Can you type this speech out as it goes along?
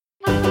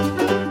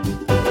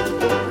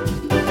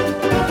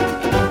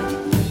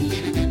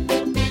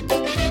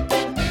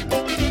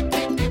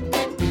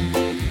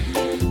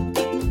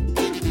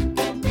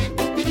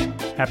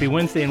Happy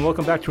Wednesday and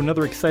welcome back to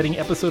another exciting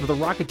episode of the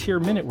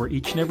Rocketeer Minute, where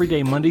each and every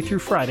day, Monday through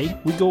Friday,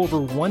 we go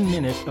over 1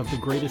 minute of the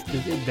greatest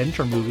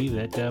adventure movie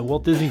that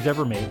Walt Disney's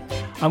ever made.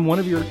 I'm one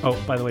of your... Oh,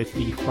 by the way, it's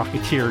the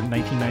Rocketeer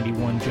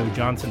 1991 Joe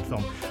Johnston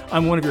film.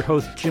 I'm one of your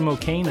hosts, Jim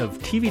O'Kane of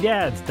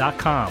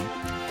TVDads.com.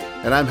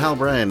 And I'm Hal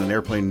Bryan, an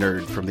airplane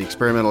nerd from the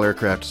Experimental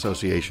Aircraft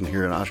Association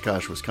here in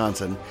Oshkosh,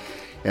 Wisconsin.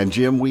 And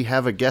Jim, we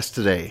have a guest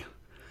today.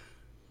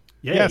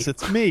 Yay. Yes,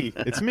 it's me.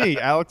 It's me,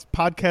 Alex,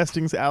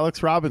 podcasting's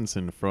Alex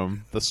Robinson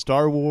from the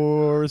Star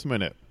Wars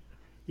Minute.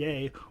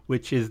 Yay,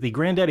 which is the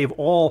granddaddy of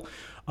all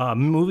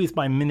Movies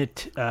by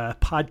Minute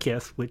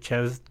podcasts, which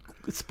has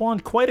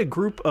spawned quite a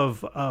group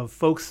of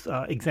folks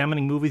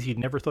examining movies you'd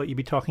never thought you'd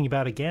be talking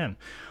about again,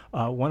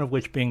 one of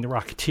which being The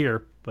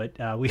Rocketeer. But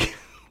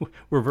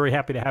we're very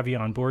happy to have you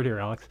on board here,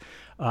 Alex.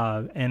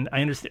 And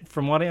I understand,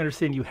 from what I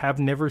understand, you have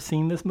never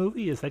seen this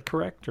movie. Is that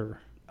correct? Or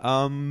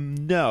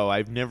no,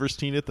 I've never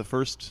seen it. The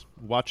first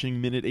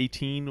watching minute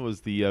 18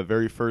 was the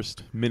very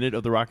first minute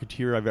of The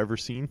Rocketeer I've ever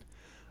seen.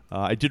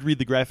 I did read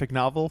the graphic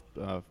novel.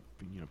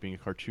 Being a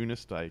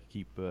cartoonist, I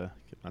keep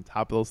on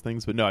top of those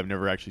things. But no, I've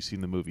never actually seen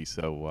the movie,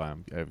 so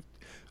I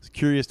was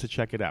curious to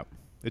check it out.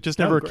 It just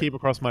never came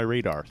across my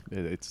radar.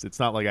 It's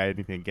not like I had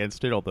anything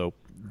against it, although,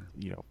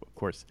 of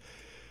course,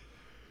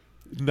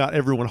 not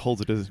everyone holds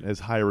it as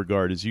high a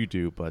regard as you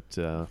do. But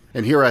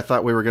and here I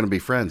thought we were going to be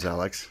friends,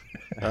 Alex.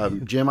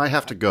 Jim, I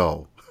have to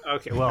go.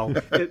 Okay, well,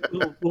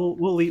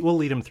 we'll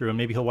lead him through, and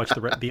maybe he'll watch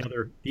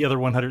the other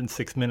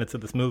 106 minutes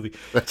of this movie.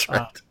 That's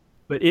right.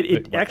 But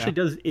it actually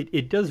does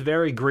it does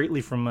vary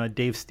greatly from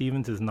Dave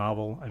Stevens'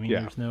 novel. I mean,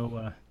 there's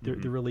no there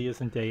really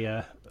isn't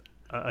a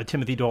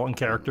Timothy Dalton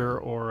character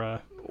or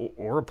a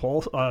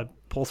Paul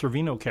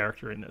Sorvino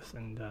character in this,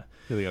 and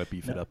really got to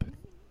beef it up.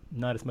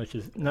 Not as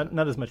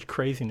much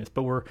craziness,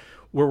 but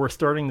we're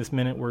starting this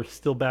minute. We're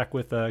still back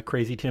with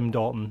Crazy Tim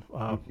Dalton,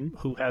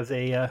 who has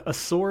a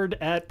sword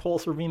at Paul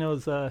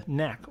Sorvino's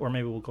neck, or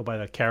maybe we'll go by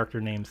the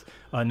character names,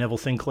 Neville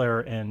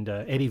Sinclair and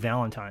Eddie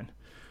Valentine,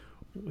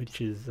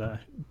 which is a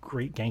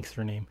great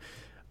gangster name.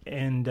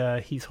 And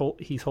he's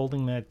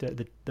holding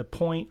the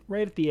point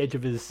right at the edge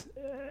of his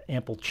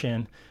ample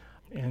chin,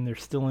 and they're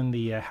still in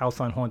the House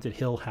on Haunted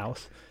Hill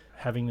house,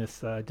 having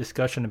this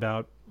discussion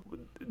about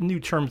new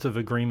terms of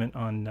agreement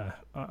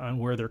on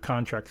where their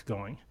contract's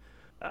going.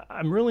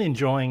 I'm really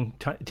enjoying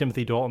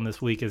Timothy Dalton this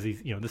week, as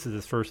he's this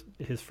is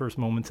his first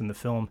moments in the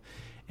film,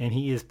 and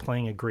he is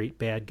playing a great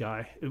bad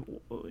guy.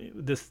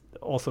 This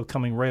also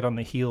coming right on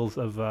the heels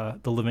of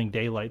The Living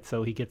Daylights,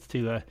 so he gets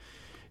to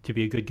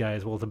be a good guy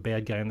as well as a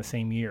bad guy in the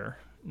same year.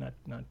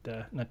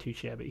 Not too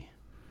shabby.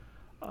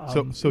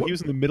 So he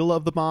was in the middle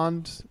of the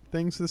Bond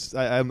things.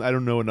 I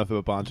don't know enough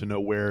about Bond to know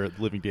where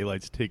Living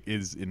Daylights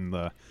is in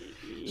the.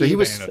 So he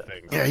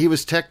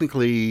was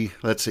technically,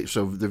 let's see.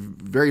 So the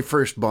very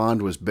first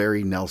Bond was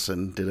Barry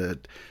Nelson, did a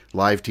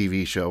live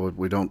TV show.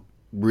 We don't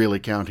really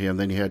count him.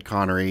 Then you had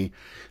Connery,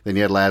 then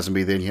you had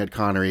Lazenby, then you had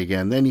Connery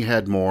again, then you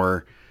had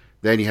Moore,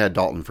 then you had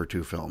Dalton for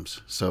 2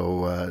 films.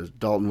 So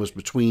Dalton was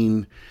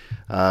between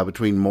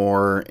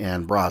Moore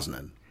and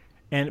Brosnan.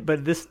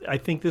 But I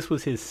think this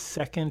was his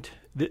second.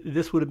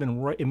 This would have been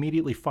right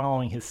immediately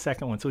following his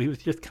second one, so he was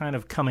just kind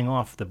of coming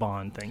off the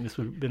Bond thing. This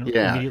would have been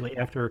immediately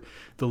after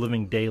The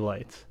Living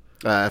Daylights.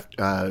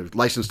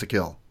 License to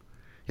Kill.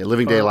 Yeah,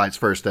 Living Daylights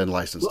first, then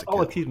License to Kill.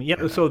 Oh, excuse me.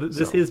 Yeah, so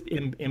this is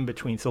in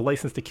between. So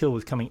License to Kill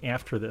was coming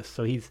after this.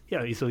 So he's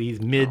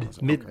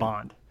mid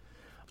Bond.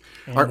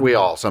 Aren't we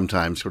all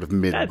sometimes sort of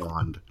mid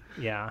Bond?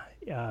 Yeah,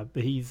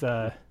 but he's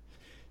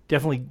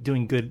definitely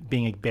doing good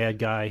being a bad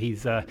guy.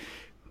 He's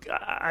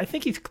I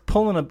think he's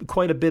pulling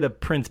quite a bit of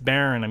Prince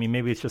Baron. I mean,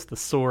 maybe it's just the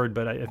sword,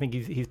 but I think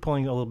he's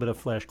pulling a little bit of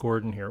Flash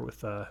Gordon here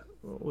with the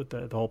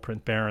whole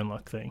Prince Baron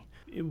look thing.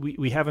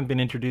 We haven't been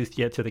introduced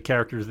yet to the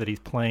characters that he's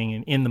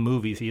playing in the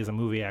movies. He is a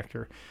movie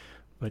actor,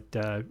 but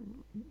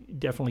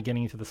definitely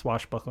getting into the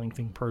swashbuckling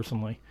thing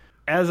personally.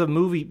 As a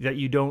movie that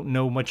you don't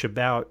know much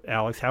about,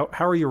 Alex, how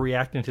are you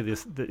reacting to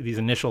these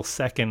initial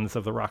seconds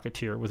of The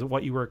Rocketeer? Was it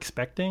what you were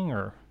expecting,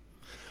 or?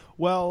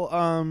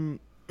 Well,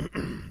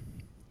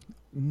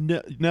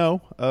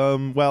 No.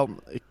 Well,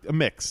 a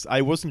mix.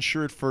 I wasn't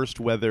sure at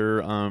first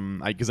whether,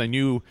 because I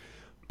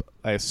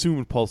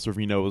assumed Paul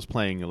Sorvino was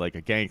playing like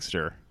a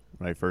gangster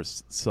when I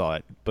first saw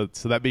it, but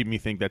so that made me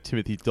think that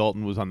Timothy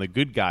Dalton was on the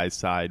good guy's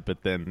side.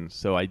 But then,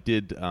 so I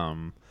did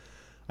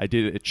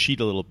cheat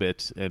a little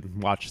bit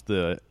and watch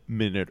the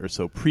minute or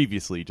so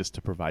previously just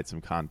to provide some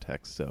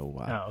context.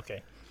 So,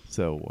 okay.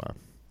 So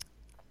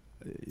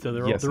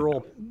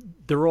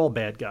they're all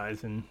bad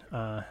guys, and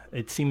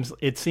it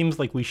seems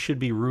like we should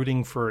be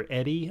rooting for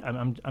Eddie.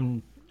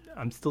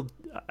 I'm still,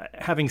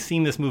 having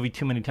seen this movie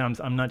too many times,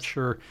 I'm not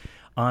sure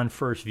on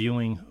first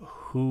viewing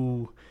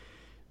who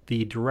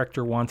the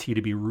director wants you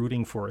to be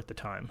rooting for at the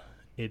time.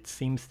 It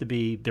seems to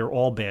be they're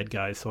all bad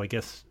guys, so I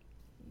guess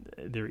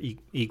they're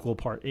equal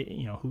part.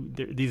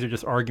 These are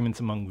just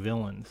arguments among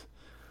villains.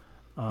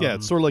 Yeah,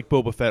 it's sort of like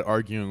Boba Fett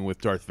arguing with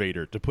Darth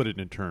Vader, to put it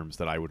in terms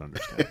that I would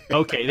understand.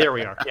 Okay, there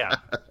we are. Yeah,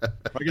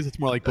 I guess it's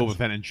more like Boba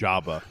Fett and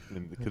Jabba,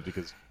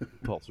 because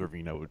Paul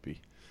Sorvino would be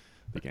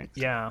the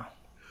gangster. Yeah,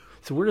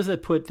 So where does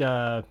that put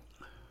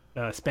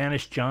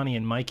Spanish Johnny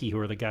and Mikey, who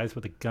are the guys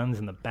with the guns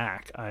in the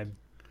back? I'm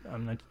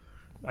not.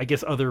 I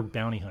guess other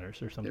bounty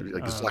hunters or something.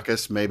 Like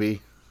Zuckus,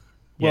 maybe.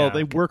 Well,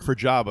 they work for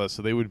Jabba,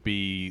 so they would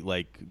be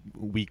like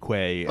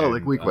Weequay. Oh,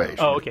 like Weequay.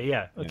 Oh, okay,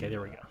 yeah. Okay,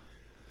 there we go.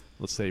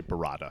 Let's say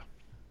Barada.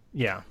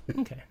 Yeah,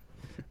 okay.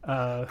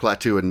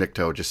 Klaatu and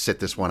Nikto just sit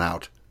this one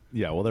out.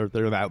 Yeah, well,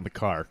 they're out in the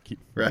car. Keep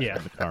Yeah.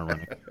 the car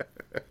running.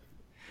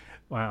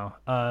 Wow.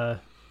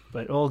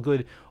 But all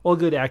good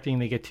acting.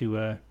 They get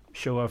to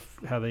show off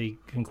how they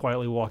can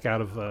quietly walk out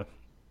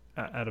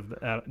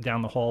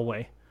down the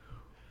hallway.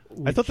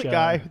 I thought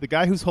the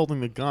guy who's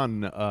holding the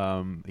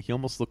gun, he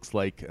almost looks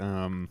like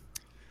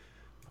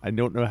I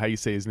don't know how you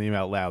say his name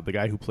out loud. The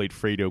guy who played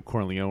Fredo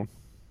Corleone,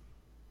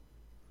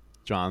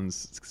 John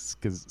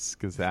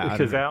Cazale.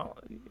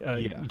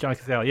 John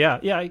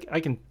Cazale. Yeah.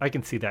 I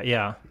can see that.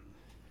 Yeah.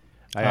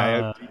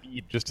 I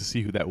need just to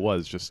see who that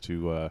was,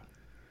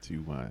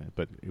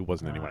 but it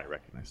wasn't anyone I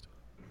recognized.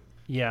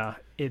 Yeah,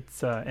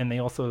 it's and they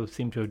also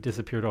seem to have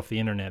disappeared off the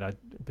internet. I've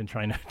been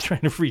trying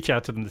to reach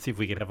out to them to see if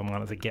we could have them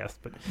on as a guest,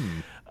 but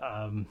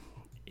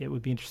it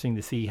would be interesting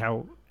to see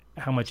how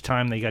much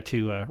time they got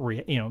to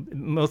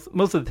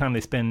most of the time they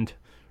spend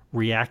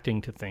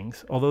reacting to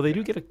things. Although they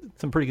do get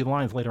some pretty good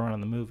lines later on in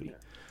the movie.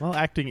 Well,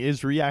 acting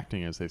is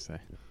reacting, as they say.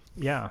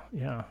 Yeah,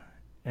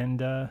 and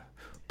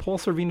Paul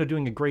Sorvino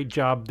doing a great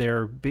job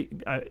there.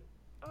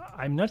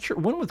 I'm not sure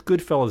when was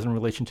Goodfellas in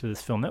relation to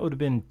this film. That would have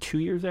been 2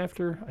 years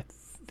after.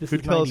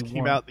 Goodfellas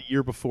came out the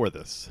year before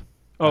this.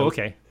 Oh,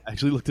 okay. I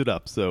actually looked it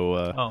up.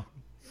 So,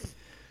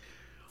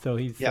 so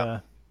he's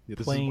this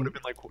playing. would have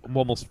been like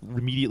almost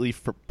immediately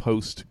for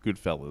post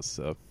Goodfellas.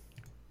 So.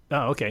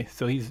 Oh, okay.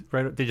 So he's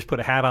right. They just put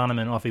a hat on him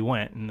and off he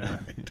went,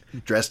 and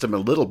dressed him a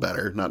little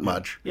better, not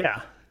much.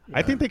 Yeah.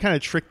 I think they kind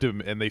of tricked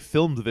him, and they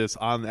filmed this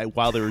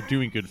while they were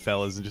doing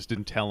Goodfellas, and just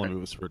didn't tell him it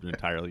was for an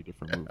entirely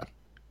different movie.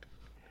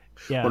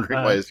 Yeah.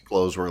 Wondering why his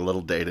clothes were a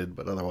little dated,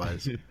 but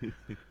otherwise.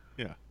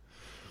 Yeah.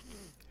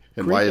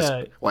 And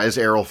why is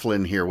Errol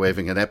Flynn here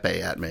waving an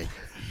epee at me?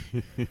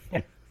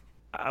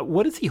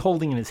 What is he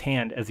holding in his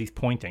hand as he's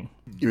pointing?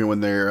 You mean when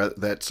they're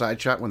that side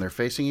shot when they're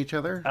facing each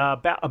other?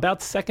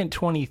 About second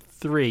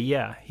 23.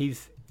 Yeah,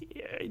 is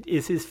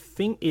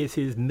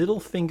his middle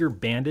finger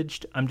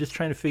bandaged? I'm just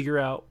trying to figure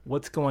out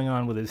what's going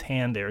on with his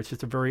hand there. It's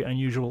just a very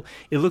unusual.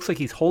 It looks like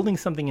he's holding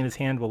something in his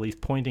hand while he's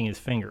pointing his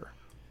finger,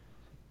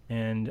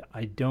 and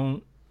I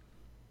don't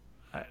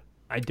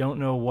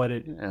know what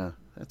it. Yeah,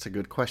 that's a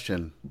good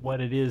question. What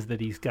it is that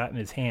he's got in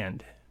his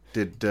hand?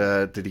 Did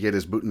he get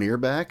his boutonniere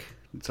back?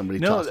 Did somebody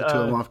toss it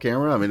to him off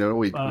camera? I mean,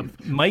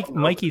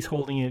 Mikey's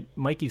holding it.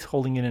 Mikey's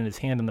holding it in his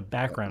hand in the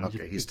background.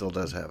 Okay, he still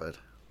does have it.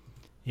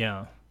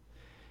 Yeah,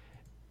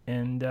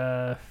 and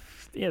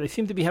they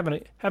seem to be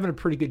having a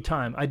pretty good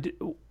time.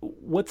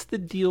 What's the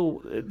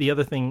deal? The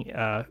other thing,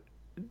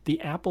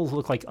 the apples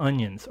look like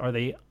onions. Are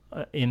they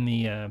in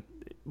the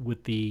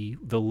with the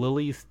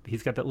lilies?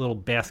 He's got that little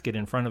basket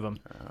in front of him,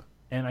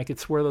 and I could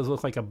swear those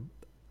look like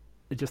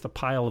just a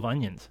pile of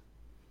onions.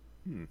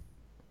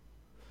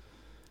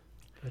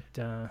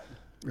 But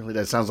really,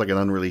 that sounds like an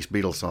unreleased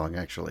Beatles song,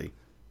 actually.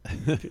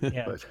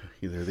 Yeah. But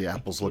either the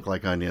apples look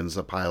like onions,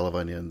 a pile of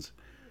onions.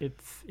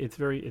 It's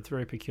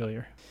very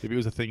peculiar. Maybe it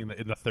was a thing in the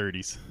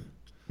 30s.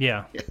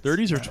 Yeah. Yes.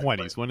 30s or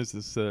 20s? When is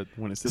this?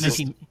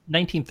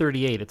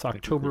 1938. It's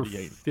October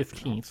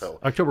 15th. So,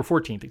 October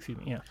 14th, excuse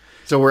me. Yeah.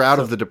 So we're out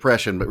of the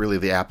Depression, but really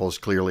the apples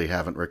clearly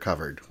haven't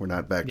recovered. We're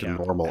not back to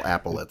normal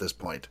apple at this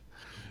point.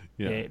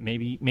 Yeah.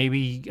 Maybe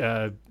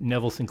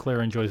Neville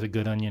Sinclair enjoys a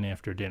good onion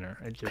after dinner.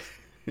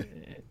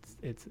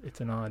 It's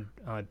an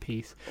odd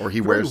piece. Or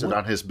he wears it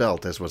on his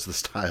belt, as was the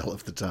style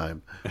of the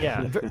time.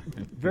 Yeah,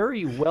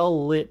 very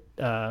well lit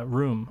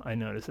room. I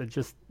noticed.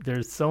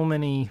 There's so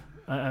many.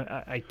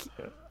 I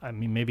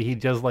mean, maybe he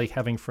does like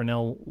having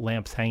Fresnel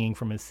lamps hanging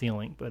from his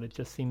ceiling, but it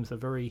just seems a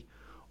very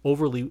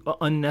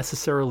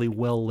unnecessarily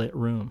well lit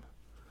room.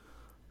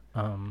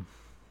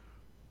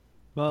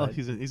 Well,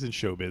 he's in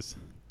showbiz.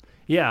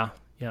 Yeah.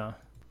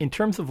 In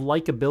terms of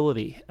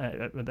likability,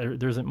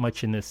 there isn't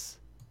much in this.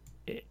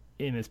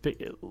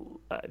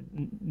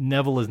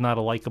 Neville is not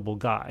a likable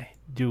guy.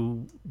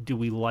 Do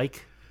we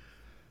like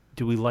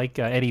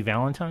Eddie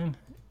Valentine?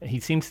 He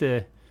seems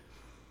to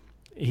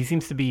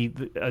be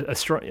a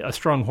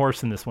strong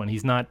horse in this one.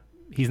 He's not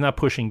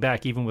pushing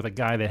back, even with a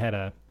guy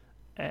that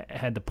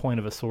had the point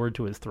of a sword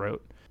to his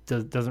throat.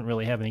 Doesn't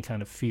really have any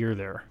kind of fear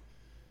there.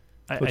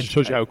 Which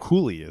shows you how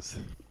cool he is.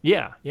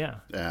 Yeah.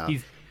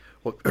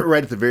 Well,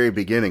 right at the very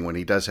beginning, when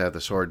he does have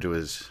the sword to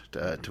his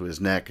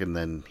neck, and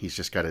then he's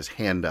just got his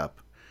hand up.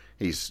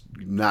 He's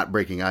not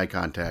breaking eye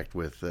contact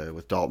with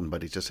Dalton,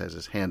 but he just has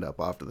his hand up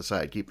off to the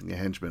side, keeping the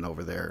henchman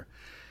over there.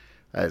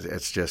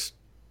 It's just,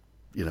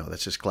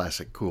 that's just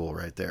classic cool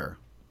right there.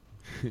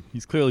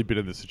 He's clearly been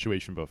in this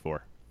situation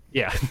before.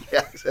 Yeah.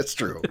 Yeah, that's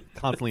true.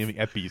 Constantly having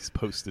eppies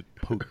poked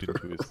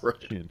into his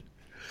chin.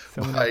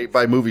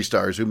 By movie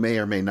stars who may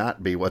or may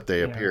not be what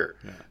they appear.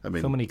 Yeah. I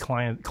mean, so many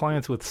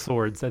clients with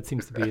swords. That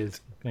seems to be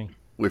his thing.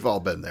 We've all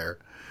been there.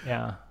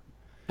 Yeah.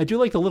 I do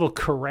like the little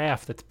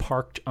carafe that's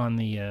parked on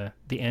the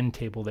end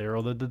table there.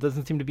 Although there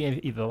doesn't seem to be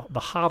any, the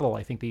hodl.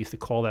 I think they used to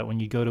call that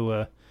when you go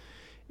to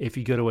if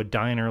you go to a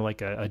diner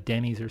like a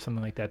Denny's or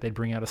something like that, they'd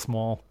bring out a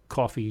small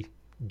coffee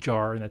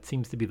jar, and that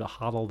seems to be the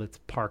hodl that's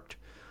parked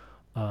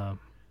on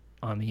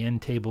the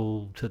end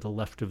table to the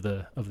left of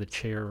the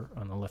chair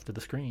on the left of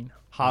the screen.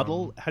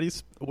 Hodl? How do you?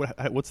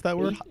 What's that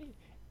word?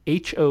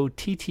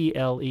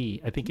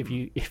 HOTTLE. I think if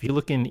you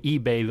look in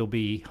eBay, there'll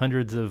be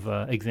hundreds of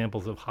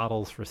examples of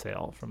hodls for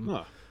sale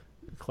from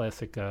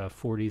classic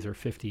 40s or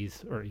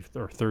 50s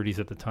or 30s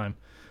at the time.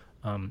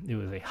 It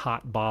was a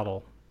hot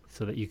bottle,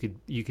 so that you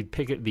could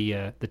pick it.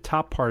 The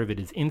top part of it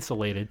is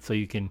insulated, so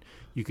you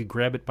could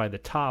grab it by the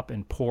top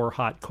and pour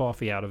hot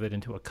coffee out of it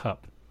into a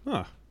cup.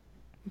 Huh.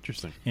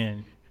 Interesting.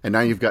 And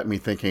now you've got me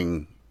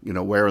thinking,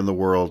 where in the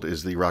world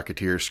is the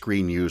Rocketeer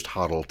screen-used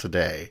hodl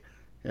today?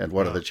 And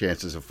what are the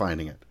chances of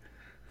finding it?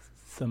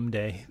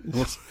 Someday.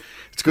 Well,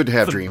 it's good to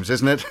have dreams,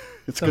 isn't it?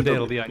 Someday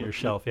it'll be on your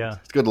shelf, yeah.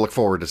 It's good to look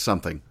forward to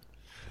something.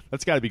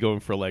 That's got to be going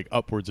for like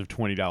upwards of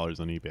 $20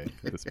 on eBay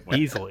at this point.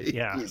 Easily,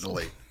 yeah.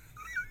 Easily.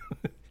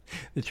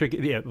 The trick,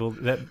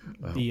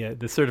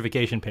 the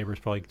certification paper is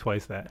probably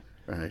twice that.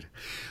 Right.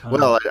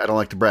 Well, I don't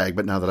like to brag,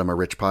 but now that I'm a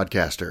rich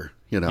podcaster,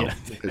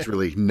 there's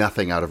really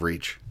nothing out of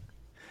reach.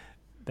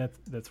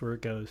 That's where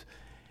it goes.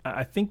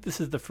 I think this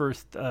is the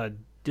first.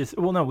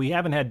 We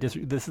haven't had. This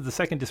is the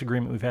second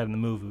disagreement we've had in the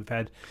movie. We've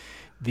had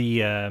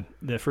the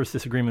first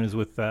disagreement is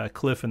with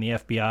Cliff and the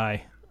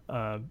FBI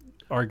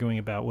arguing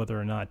about whether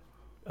or not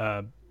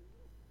the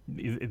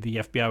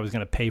FBI was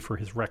going to pay for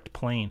his wrecked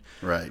plane.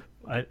 Right.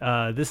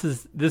 This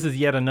is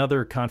yet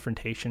another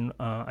confrontation.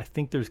 I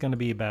think there's going to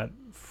be about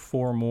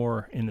 4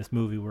 more in this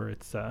movie where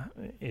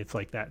it's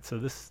like that. So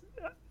this,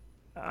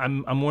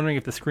 I'm wondering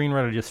if the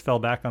screenwriter just fell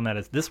back on that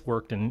as this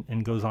worked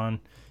and goes on,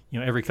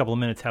 every couple of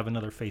minutes have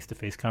another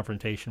face-to-face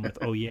confrontation with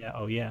oh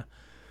yeah.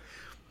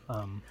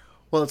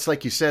 Well, it's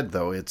like you said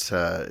though. It's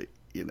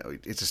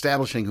it's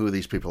establishing who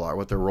these people are,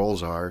 what their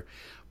roles are,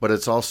 but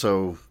it's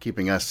also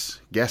keeping us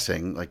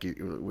guessing. Like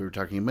we were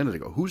talking a minute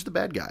ago, who's the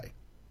bad guy?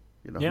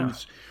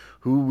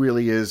 Who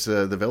really is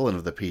the villain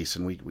of the piece,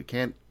 and we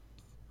can't,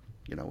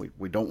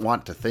 we don't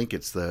want to think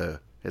it's the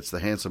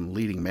handsome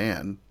leading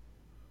man.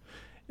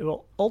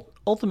 Well,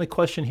 ultimate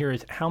question here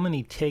is how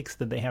many takes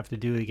did they have to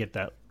do to get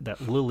that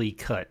Lily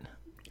cut?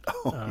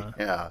 Oh,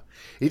 yeah.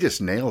 He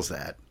just nails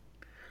that.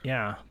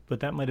 Yeah, but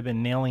that might have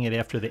been nailing it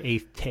after the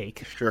 8th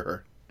take.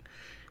 Sure.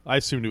 I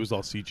assumed it was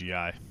all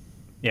CGI.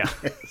 Yeah.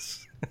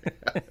 Yes.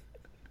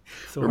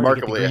 So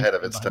remarkably ahead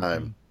of its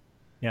time.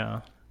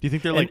 Yeah. Do you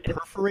think they're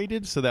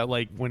perforated so that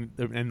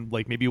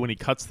maybe when he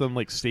cuts them,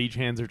 like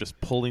stagehands are just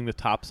pulling the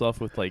tops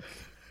off with like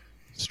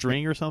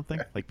string or something,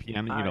 like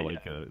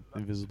piano,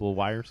 invisible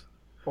wires?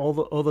 All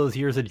those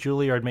years at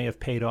Juilliard may have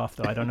paid off,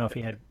 though. I don't know if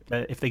he had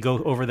if they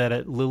go over that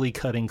at lily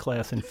cutting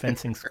class in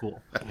fencing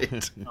school.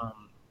 Right.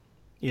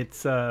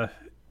 It's I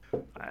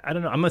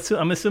don't know.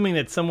 I'm assuming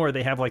that somewhere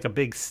they have like a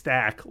big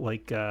stack,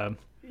 like the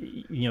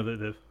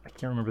I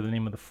can't remember the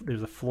name of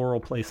there's a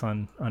floral place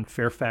on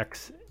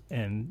Fairfax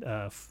and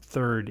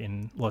 3rd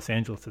in Los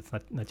Angeles. It's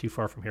not too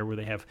far from here,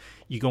 where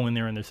you go in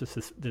there and there's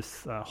just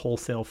this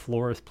wholesale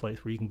florist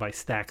place where you can buy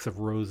stacks of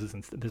roses,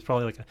 and there's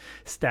probably like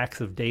stacks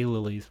of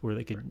daylilies where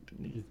they could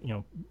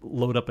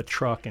load up a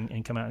truck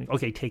and come out and,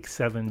 okay, take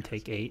 7,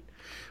 take 8.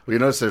 Well, you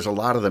notice there's a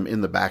lot of them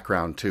in the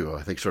background too.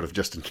 I think sort of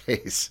just in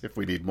case if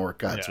we need more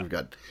cuts.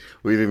 Yeah.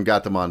 We've even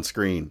got them on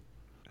screen.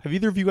 Have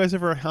either of you guys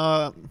ever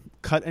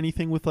cut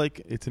anything with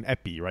it's an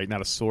epi, right?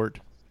 Not a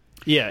sword.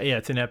 Yeah,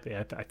 it's an epi.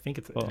 I think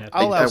it's an epi.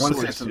 I'll have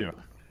swords too.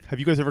 Have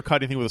you guys ever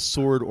cut anything with a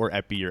sword or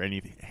epi or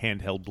any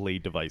handheld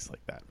blade device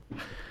like that?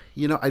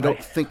 I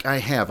don't think I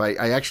have.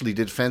 I actually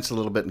did fence a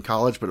little bit in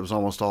college, but it was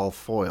almost all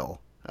foil.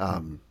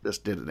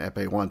 Just did an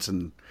epee once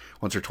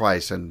or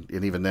twice, and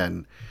even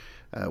then,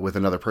 with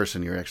another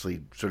person, you're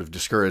actually sort of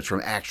discouraged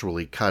from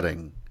actually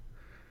cutting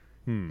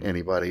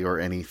anybody or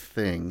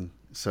anything.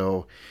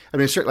 So, I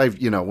mean, certainly,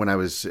 when I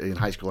was in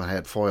high school and I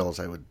had foils,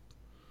 I would,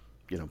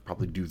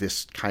 probably do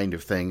this kind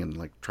of thing and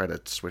like try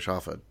to swish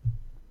off a,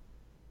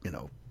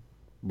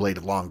 blade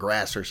of long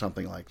grass or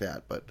something like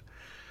that. But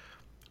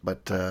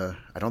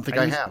I don't think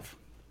I have.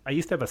 I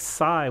used to have a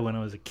sai when I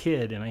was a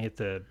kid, and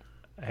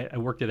I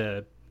worked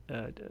at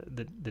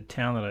the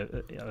town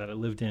that I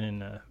lived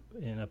in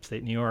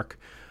upstate New York.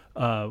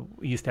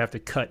 We used to have to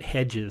cut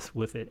hedges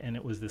with it, and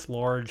it was this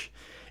large,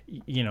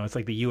 it's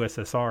like the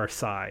USSR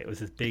sai. It was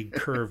this big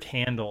curved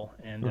handle,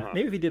 and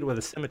maybe they did it with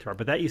a scimitar,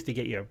 but that used to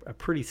get you a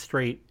pretty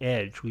straight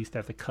edge. We used to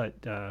have to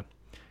cut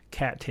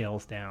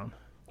cattails down,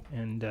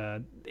 and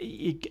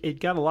it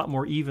got a lot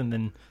more even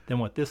than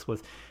what this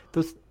was.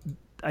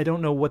 I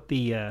don't know what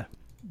the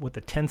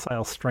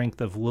tensile strength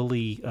of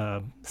lily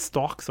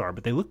stalks are,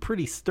 but they look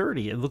pretty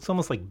sturdy. It looks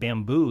almost like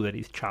bamboo that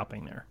he's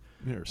chopping there.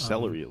 Yeah, or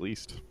celery at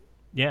least.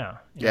 Yeah,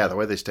 the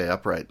way they stay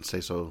upright and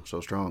stay so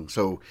strong.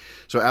 So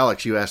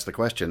Alex, you asked the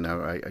question.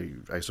 Now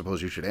I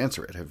suppose you should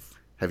answer it.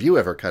 Have you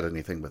ever cut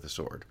anything with a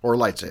sword or a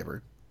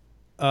lightsaber?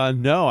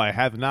 No, I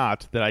have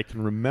not that I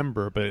can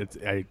remember, but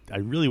I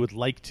really would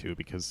like to,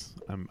 because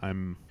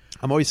I'm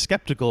always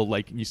skeptical,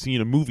 like you see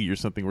in a movie or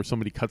something where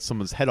somebody cuts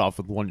someone's head off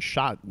with one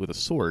shot with a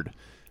sword,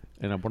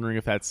 and I'm wondering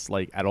if that's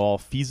like at all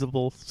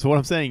feasible. So what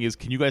I'm saying is,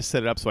 can you guys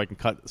set it up so I can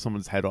cut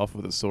someone's head off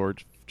with a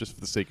sword just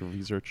for the sake of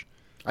research?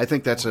 I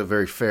think that's a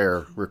very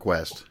fair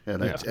request,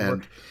 and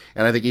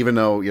I think even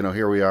though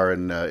here we are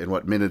in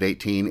what, minute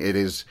 18, it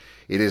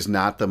is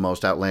not the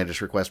most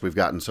outlandish request we've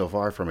gotten so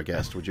far from a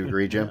guest. Would you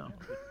agree, Jim?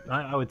 No,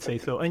 I would say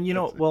so. And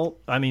well,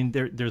 I mean,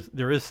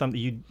 there is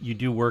something you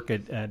do work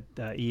at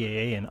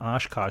EAA in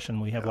Oshkosh,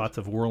 and we have lots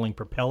of whirling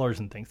propellers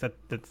and things.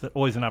 That's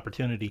always an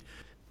opportunity.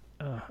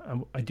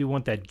 I do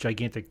want that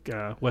gigantic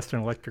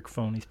Western Electric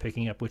phone he's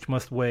picking up, which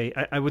must weigh.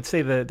 I would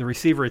say the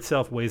receiver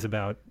itself weighs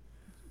about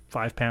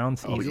 5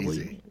 pounds easily.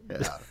 Easy.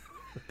 Yeah.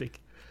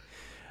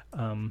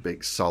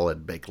 big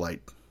solid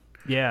Bakelite.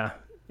 Yeah,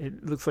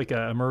 it looks like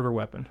a murder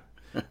weapon.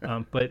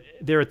 But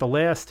there at the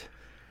last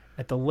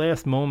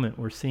moment,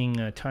 we're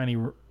seeing Tiny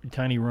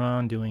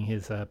Ron doing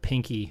his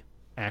Pinky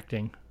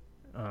acting.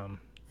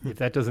 If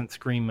that doesn't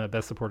scream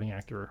Best Supporting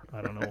Actor,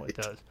 I don't know what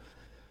does.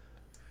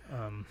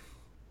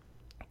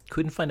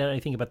 Couldn't find out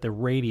anything about the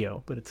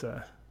radio, but it's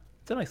a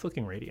nice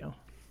looking radio.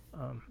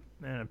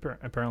 And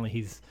apparently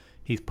he's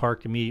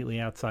parked immediately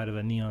outside of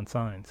a neon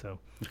sign. So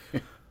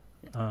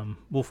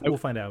we'll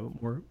find out.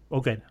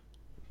 Okay.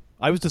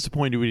 I was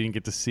disappointed we didn't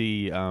get to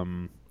see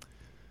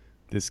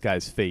this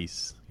guy's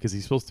face, because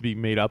he's supposed to be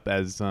made up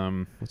as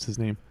what's his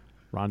name,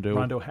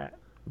 Rondo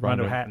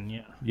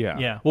Hatton.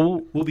 Yeah.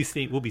 Well, we'll be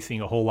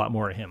seeing a whole lot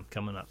more of him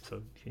coming up.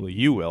 So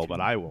you will,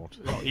 but I won't.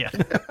 Well, yeah.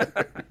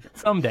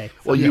 Someday.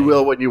 Well, you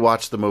will when you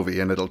watch the movie,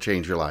 and it'll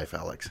change your life,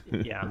 Alex.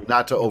 Yeah.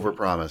 Not to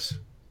overpromise.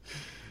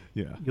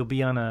 Yeah. You'll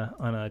be on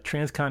a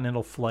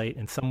transcontinental flight,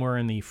 and somewhere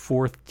in the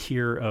 4th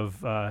tier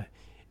of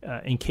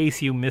in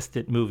case you missed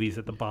it movies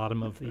at the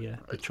bottom of the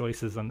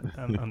choices on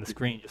the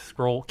screen. Just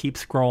keep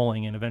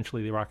scrolling, and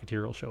eventually the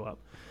Rocketeer will show up.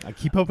 I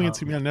keep hoping it's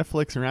going to be on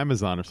Netflix or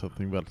Amazon or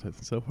something, but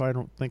so far I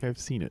don't think I've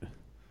seen it.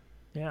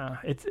 Yeah,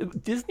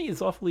 Disney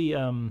is awfully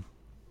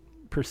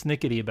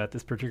persnickety about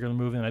this particular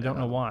movie, and I don't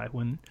know why.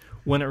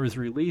 When it was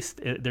released,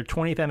 their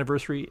 20th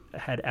anniversary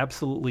had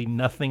absolutely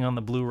nothing on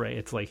the Blu-ray.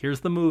 It's like, here's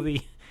the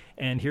movie,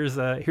 and here's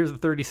a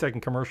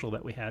 30-second commercial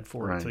that we had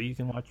for it, so you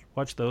can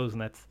watch those,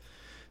 and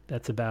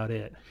that's about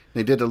it.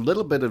 They did a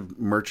little bit of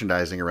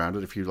merchandising around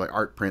it, if you like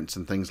art prints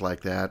and things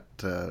like that,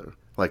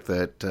 like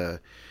that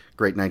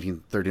great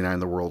 1939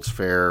 The World's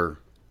Fair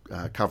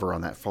cover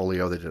on that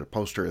folio. They did a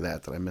poster of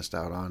that I missed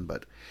out on,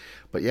 but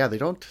yeah, they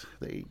don't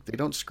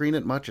screen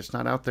it much. It's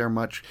not out there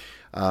much.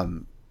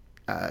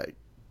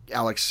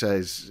 Alex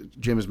says,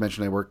 Jim has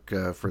mentioned I work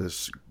for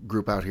this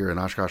group out here in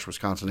Oshkosh,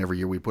 Wisconsin. Every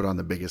year we put on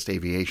the biggest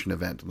aviation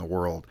event in the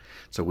world.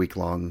 It's a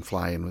week-long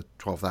fly-in with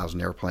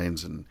 12,000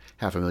 airplanes and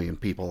 500,000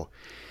 people.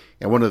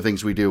 And one of the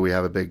things we do, we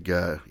have a big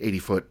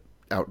 80-foot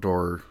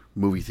outdoor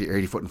movie theater,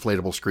 80-foot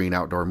inflatable screen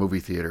outdoor movie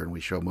theater, and we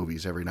show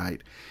movies every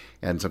night.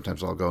 And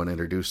sometimes I'll go and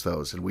introduce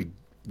those. And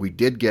we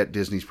did get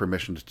Disney's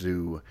permission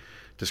to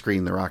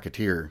screen The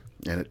Rocketeer,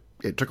 and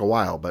it took a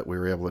while, but we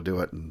were able to do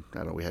it. And I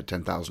don't know, we had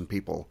 10,000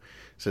 people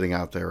sitting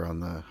out there on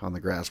the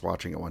grass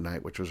watching it one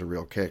night, which was a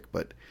real kick.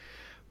 But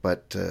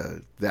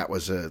that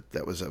was a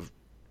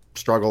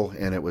struggle,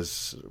 and it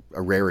was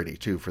a rarity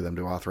too for them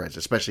to authorize,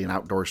 especially an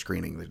outdoor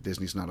screening.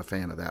 Disney's not a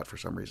fan of that for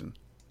some reason.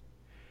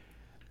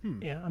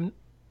 Yeah,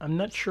 I'm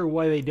not sure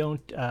why they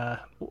don't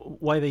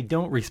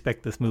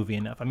respect this movie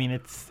enough. I mean,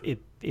 it's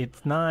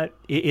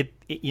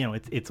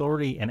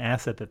already an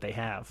asset that they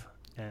have,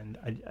 and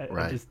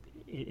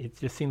it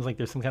just seems like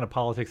there's some kind of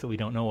politics that we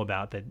don't know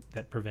about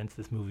that prevents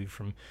this movie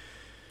from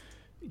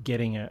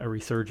getting a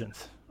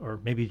resurgence, or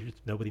maybe just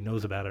nobody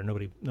knows about it, or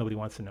nobody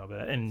wants to know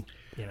about it. And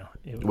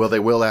well, they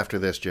will after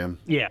this, Jim.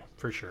 Yeah,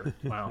 for sure.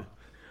 Wow.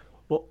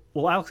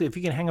 Well, Alex, if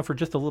you can hang up for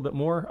just a little bit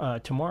more,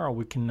 tomorrow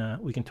we can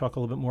talk a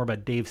little bit more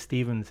about Dave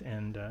Stevens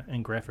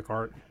and graphic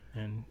art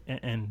and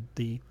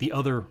the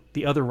other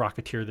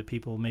Rocketeer that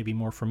people may be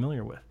more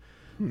familiar with.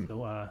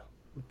 So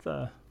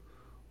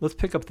let's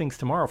pick up things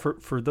tomorrow.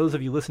 For those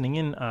of you listening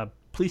in,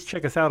 please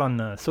check us out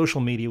on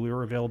social media. We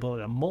are available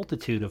at a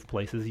multitude of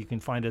places. You can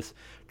find us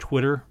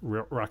Twitter,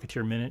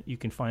 Rocketeer Minute. You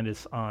can find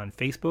us on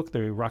Facebook, the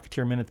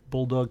Rocketeer Minute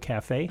Bulldog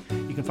Cafe.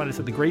 You can find us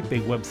at the great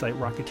big website,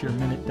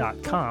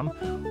 rocketeerminute.com,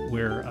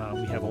 where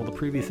we have all the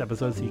previous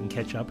episodes so you can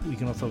catch up. We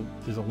can also,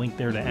 there's a link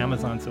there to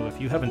Amazon, so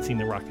if you haven't seen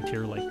The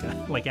Rocketeer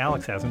like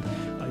Alex hasn't,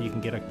 you can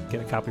get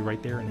a copy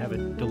right there and have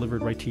it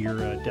delivered right to your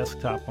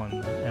desktop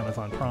on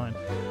Amazon Prime.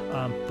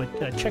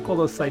 But check all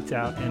those sites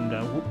out, and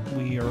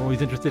we are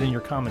always interested in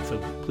your comments, so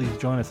please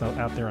join us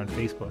out there on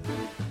Facebook.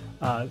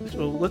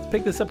 So let's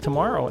pick this up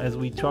tomorrow as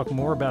we talk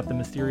more about the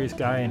mysterious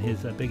guy and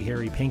his big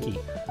hairy pinky.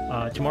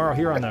 Tomorrow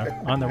here on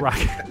the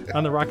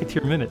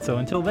Rocketeer Minute. So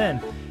until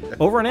then,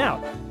 over and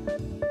out.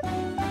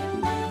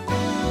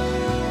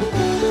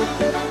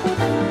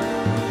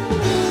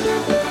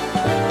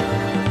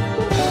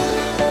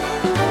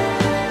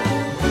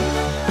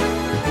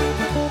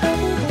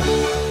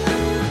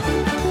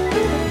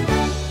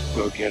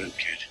 Go get him,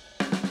 kid.